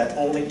that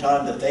only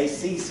time that they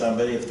see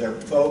somebody, if their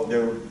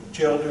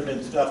children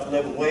and stuff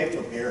live away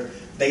from here,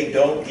 they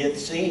don't get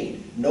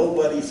seen.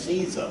 Nobody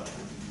sees them.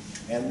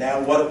 And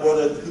now who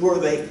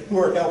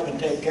are helping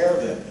take care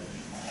of them?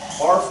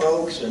 Our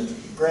folks and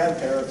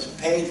grandparents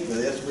paid for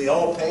this. We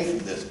all paid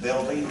for this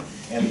building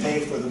and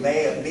paid for the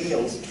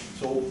meals.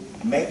 So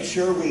make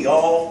sure we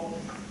all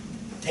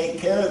take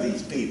care of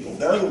these people.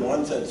 They're the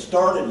ones that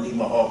started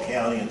Nemaha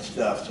County and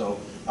stuff. So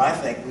I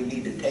think we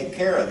need to take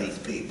care of these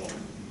people.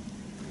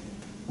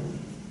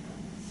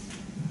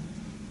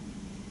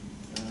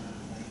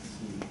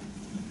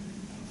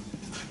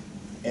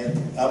 And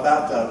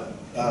about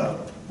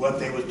what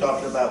they was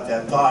talking about,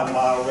 that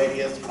 5-mile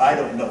radius, I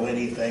don't know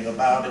anything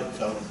about it,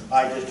 so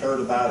I just heard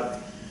about it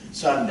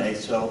Sunday,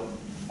 so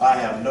I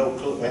have no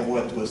clue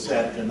what was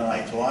said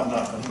tonight, so I'm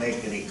not going to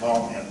make any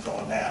comments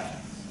on that.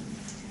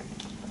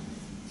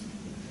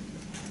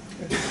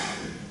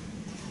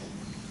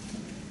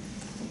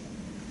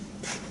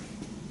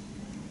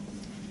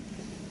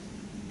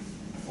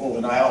 Oh,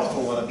 and I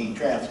also want to be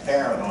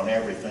transparent on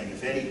everything.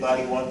 If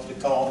anybody wants to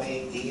call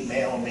me,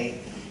 email me.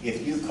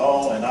 If you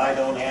call and I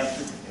don't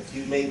answer, if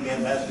you leave me a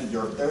message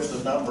or if there's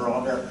a number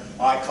on there,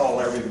 I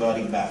call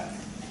everybody back.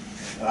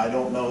 I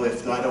don't know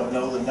if I don't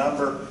know the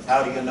number,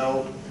 how do you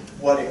know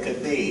what it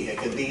could be? It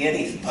could be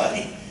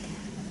anybody.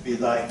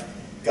 Because I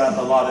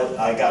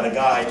got a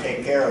guy I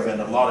take care of, and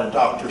a lot of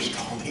doctors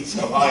call me,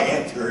 so I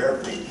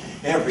answer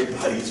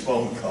everybody's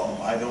phone call.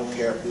 I don't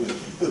care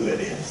who it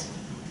is.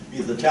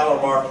 Because the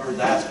telemarketers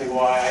ask me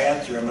why I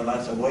answer them, and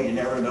I said, well, you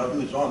never know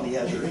who's on the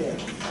other end.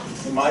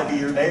 It might be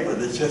your neighbor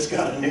that's just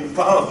got a new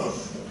phone.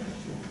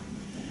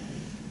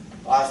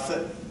 I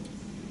said,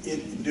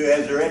 is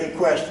there any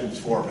questions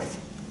for me?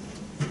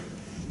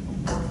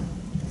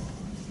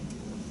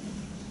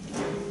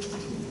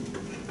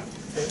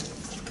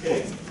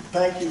 Okay,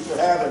 thank you for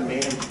having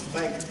me,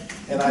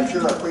 and I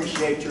sure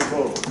appreciate your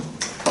vote.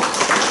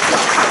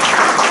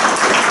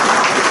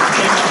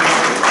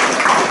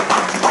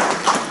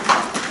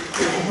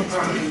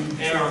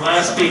 And our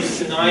last speaker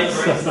tonight,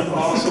 right,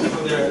 also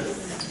for the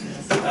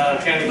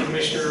County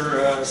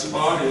Commissioner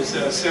spot, is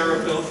Sarah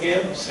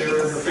Feldkamp.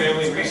 Sarah and her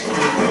family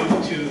recently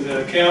moved to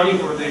the county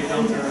where they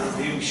built their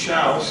new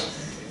house,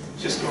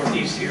 just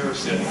northeast here of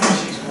Seneca.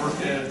 She's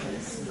worked at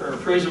her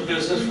appraisal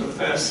business for the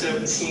past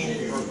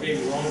 17 or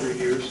maybe longer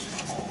years,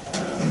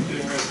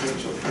 doing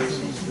residential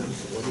appraisals.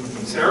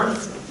 Sarah?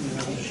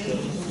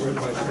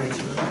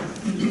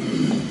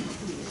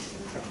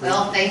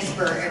 Well, thanks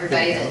for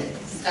everybody that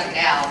stuck it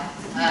out.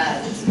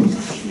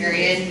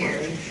 Very end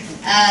here.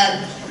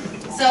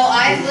 So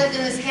I've lived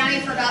in this county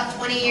for about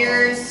 20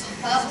 years,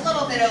 a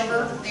little bit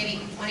over,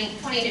 maybe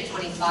 20 to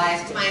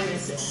 25. Time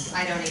is,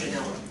 I don't even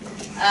know.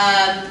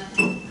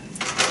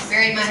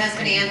 Married my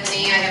husband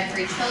Anthony. I have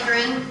 3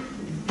 children.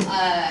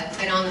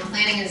 Been on the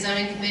planning and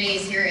zoning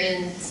committees here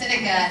in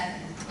Seneca.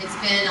 It's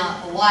been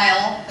a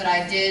while, but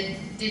I did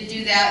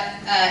do that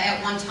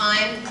at one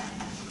time.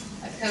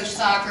 I've coached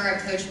soccer,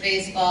 I've coached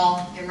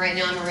baseball, and right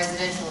now I'm a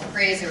residential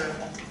appraiser.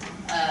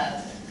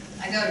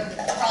 I go to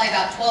probably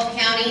about 12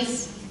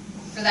 counties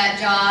for that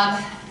job,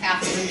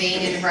 half of them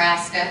being in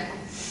Nebraska.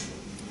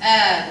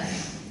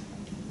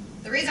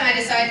 The reason I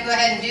decided to go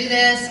ahead and do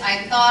this,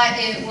 I thought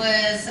it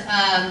was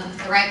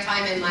the right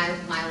time in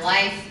my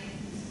life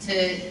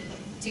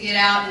to get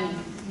out and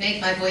make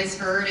my voice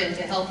heard and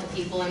to help the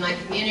people in my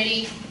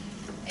community.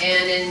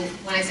 And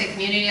when I say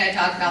community, I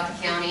talk about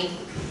the county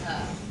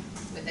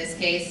with this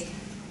case.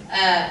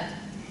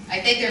 I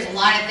think there's a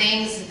lot of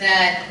things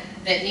that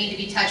need to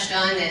be touched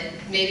on that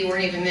maybe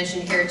weren't even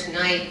mentioned here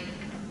tonight.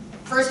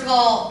 First of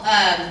all,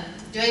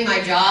 doing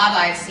my job,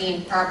 I've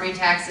seen property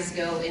taxes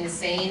go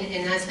insane,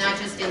 and that's not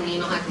just in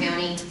Nemaha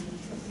County.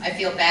 I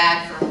feel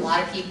bad for a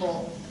lot of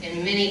people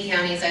in many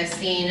counties. I've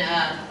seen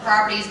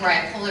properties where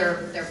I pull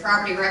their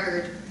property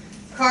record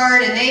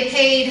card and they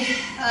paid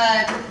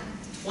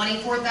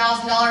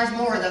 $24,000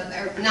 more.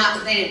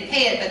 They didn't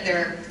pay it, but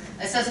their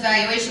assessed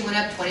valuation went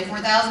up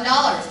 $24,000,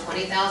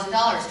 $20,000,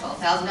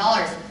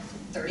 $12,000,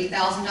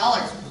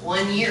 $30,000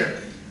 1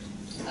 year.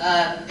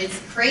 It's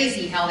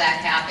crazy how that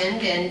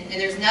happened, and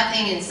there's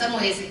nothing in some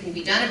ways that can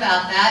be done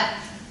about that.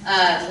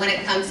 When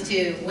it comes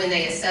to when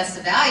they assess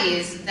the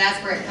values,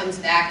 that's where it comes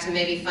back to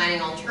maybe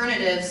finding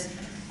alternatives.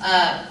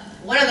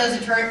 One of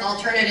those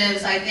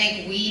alternatives, I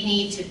think we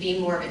need to be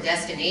more of a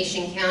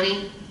destination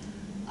county.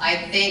 I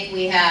think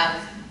we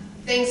have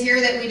things here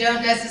that we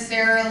don't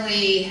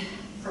necessarily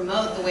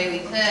promote the way we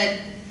could.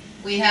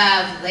 We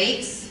have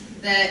lakes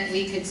that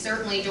we could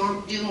certainly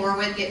do more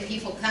with, get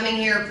people coming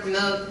here,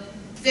 promote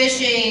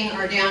fishing,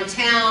 our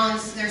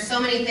downtowns. There's so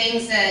many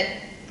things that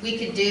we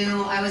could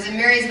do. I was in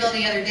Marysville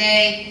the other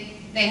day.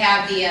 They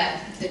have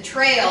the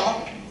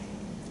trail.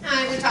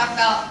 We talk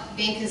about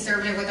being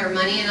conservative with our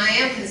money, and I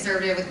am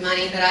conservative with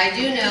money, but I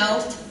do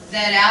know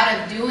that out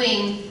of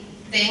doing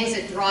things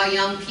that draw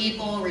young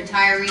people,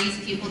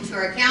 retirees, people to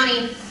our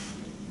county,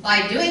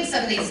 by doing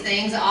some of these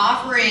things,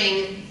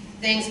 offering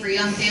things for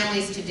young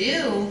families to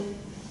do,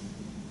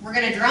 we're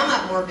going to drum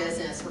up more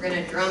business. We're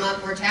going to drum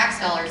up more tax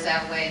dollars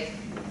that way.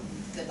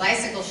 The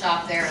bicycle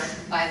shop there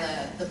by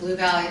the Blue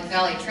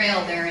Valley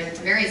Trail there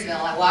in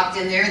Marysville. I walked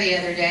in there the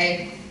other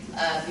day,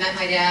 met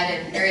my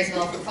dad in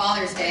Marysville for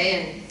Father's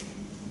Day, and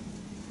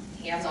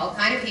he has all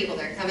kind of people.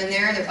 They're coming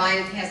there, they're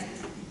buying, he has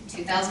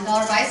 $2,000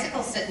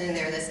 bicycles sitting in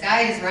there. This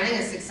guy is running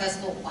a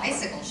successful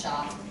bicycle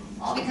shop,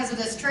 all because of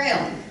this trail.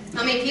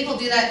 How many people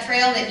do that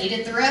trail that eat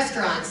at the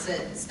restaurants,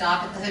 that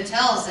stop at the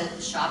hotels,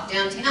 that shop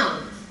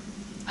downtown?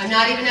 I'm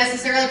not even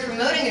necessarily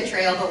promoting a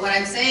trail, but what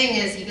I'm saying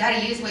is you got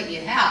to use what you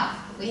have.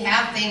 We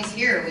have things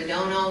here. We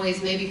don't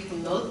always maybe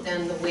promote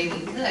them the way we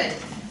could.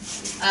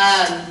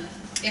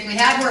 If we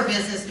have more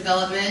business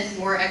development,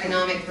 more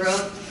economic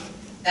growth,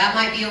 that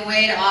might be a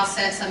way to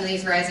offset some of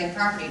these rising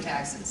property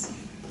taxes.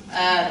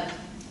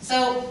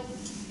 So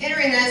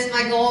entering this,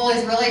 my goal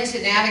is really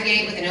to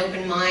navigate with an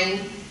open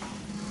mind.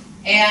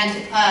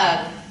 And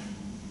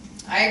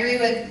I agree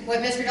with what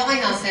Mr.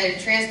 Dalinghaus said,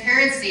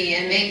 transparency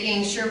and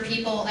making sure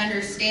people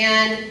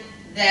understand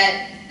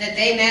that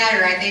they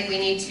matter. I think we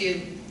need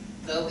to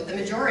vote with the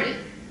majority.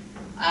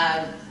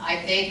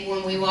 I think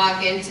when we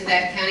walk into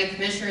that county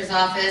commissioner's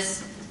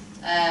office,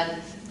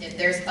 if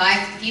there's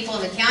 5 people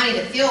in the county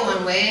that feel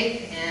one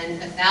way and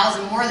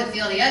 1,000 more that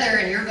feel the other,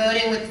 and you're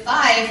voting with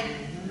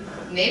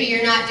 5, maybe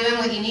you're not doing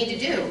what you need to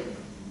do.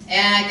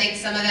 And I think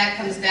some of that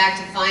comes back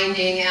to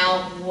finding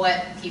out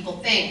what people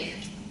think.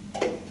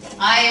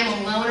 I am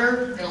a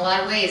loner in a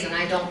lot of ways, and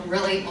I don't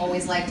really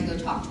always like to go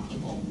talk to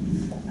people.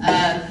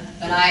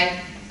 But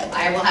I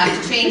will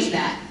have to change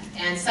that.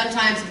 And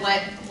sometimes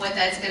what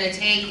that's going to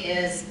take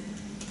is,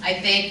 I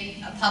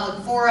think, a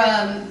public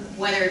forum,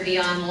 whether it be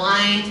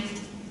online,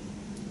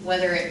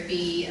 whether it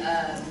be,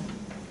 I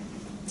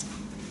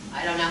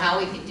don't know how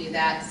we could do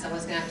that.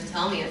 Someone's going to have to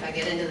tell me if I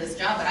get into this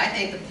job. But I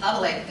think the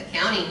public, the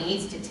county,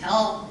 needs to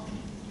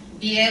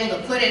be able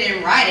to put it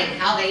in writing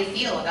how they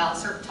feel about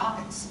certain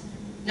topics.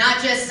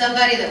 Not just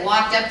somebody that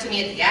walked up to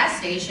me at the gas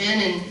station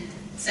and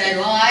said,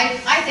 well,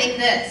 I think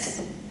this.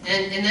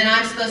 And then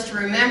I'm supposed to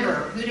remember,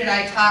 who did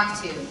I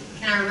talk to?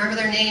 Can I remember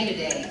their name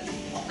today?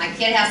 My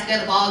kid has to go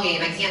to the ball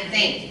game. I can't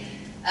think.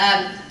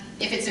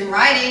 If it's in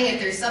writing, if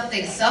there's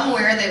something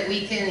somewhere that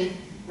we can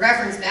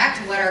reference back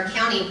to what our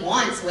county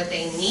wants, what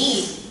they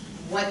need,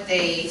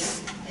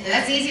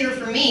 that's easier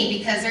for me,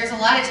 because there's a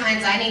lot of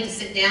times I need to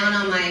sit down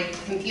on my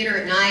computer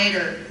at night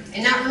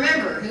and not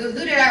remember who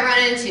did I run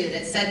into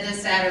that said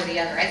this, that, or the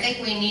other. I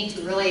think we need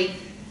to really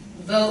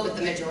vote with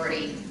the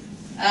majority.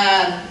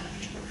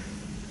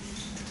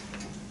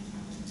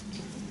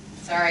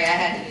 Sorry, I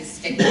had to use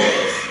sticky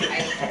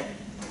notes.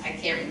 I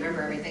can't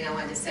remember everything I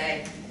wanted to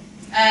say.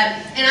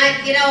 And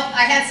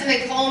I had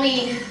somebody call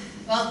me.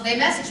 Well, they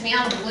messaged me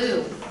out of the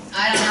blue.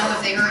 I don't know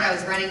if they heard I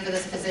was running for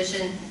this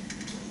position.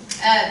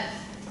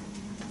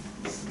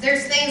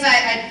 There's things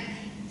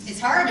it's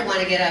hard to want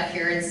to get up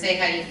here and say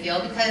how you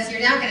feel, because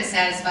you're not going to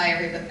satisfy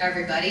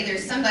everybody.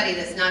 There's somebody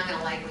that's not going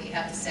to like what you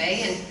have to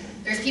say, and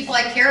there's people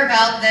I care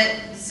about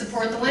that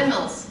support the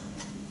windmills.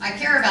 I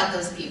care about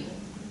those people.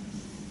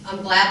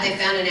 I'm glad they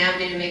found an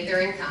avenue to make their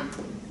income.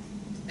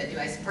 But do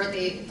I support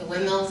the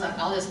windmills?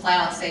 I'll just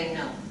flat out say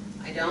no.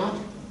 I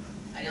don't.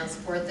 I don't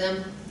support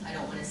them. I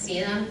don't want to see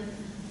them.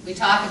 We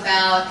talk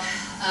about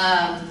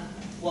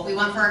what we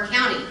want for our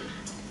county.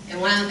 And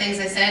one of the things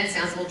I said, it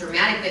sounds a little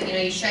dramatic, but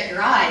you shut your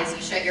eyes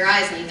and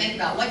you think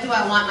about, what do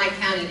I want my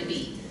county to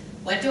be?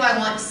 What do I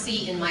want to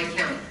see in my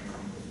county?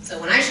 So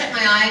when I shut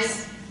my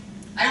eyes,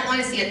 I don't want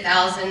to see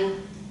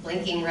 1,000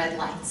 blinking red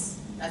lights.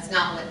 That's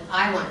not what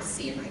I want to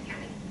see in my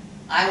county.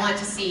 I want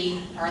to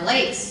see our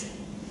lakes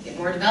get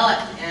more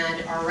developed,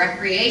 and our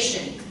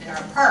recreation, and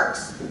our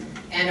parks,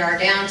 and our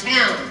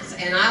downtowns.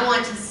 And I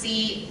want to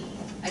see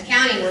a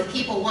county where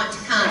people want to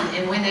come,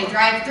 and when they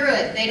drive through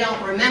it, they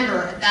don't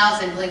remember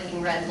 1,000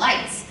 blinking red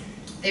lights.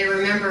 They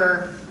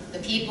remember the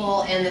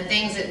people and the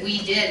things that we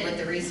did with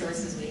the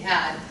resources we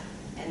had,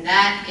 and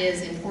that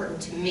is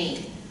important to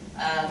me.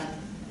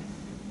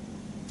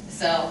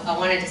 So I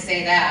wanted to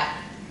say that.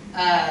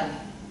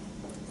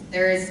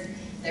 There's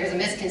a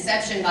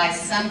misconception by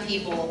some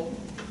people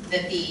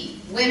that the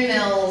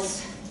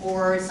windmills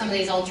or some of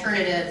these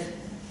alternative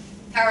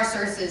power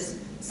sources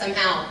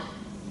somehow,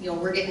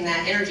 we're getting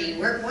that energy.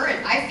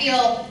 I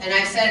feel, and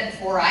I've said it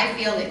before, I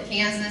feel that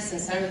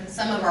Kansas and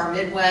some of our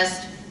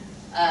Midwest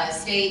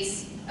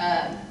states,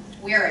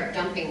 we are a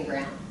dumping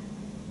ground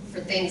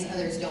for things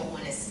others don't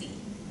want to see.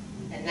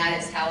 And that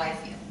is how I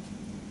feel.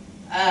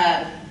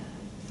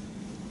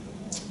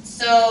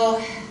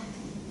 So,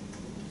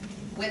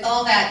 with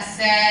all that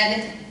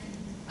said,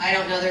 I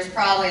don't know, there's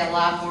probably a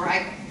lot more. I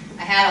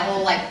had a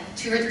whole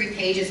 2 or 3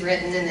 pages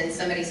written, and then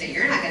somebody said,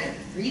 you're not going to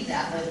read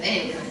that whole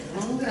thing.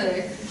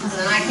 Okay. So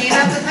then I came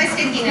up with my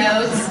sticky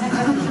notes.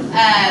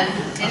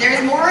 And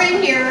there's more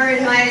in here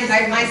in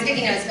my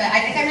sticky notes, but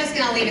I think I'm just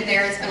going to leave it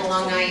there. It's been a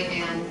long night,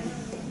 and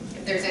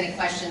if there's any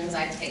questions,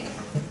 I can take them.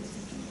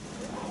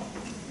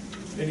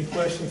 Any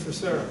questions for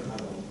Sarah?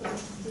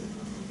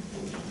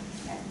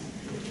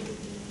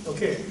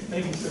 Okay,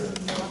 thank you, Sarah.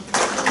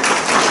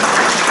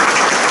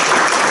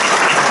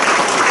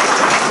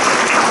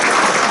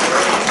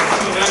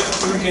 That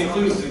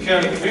concludes the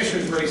county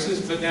commissioners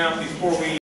races, but now before we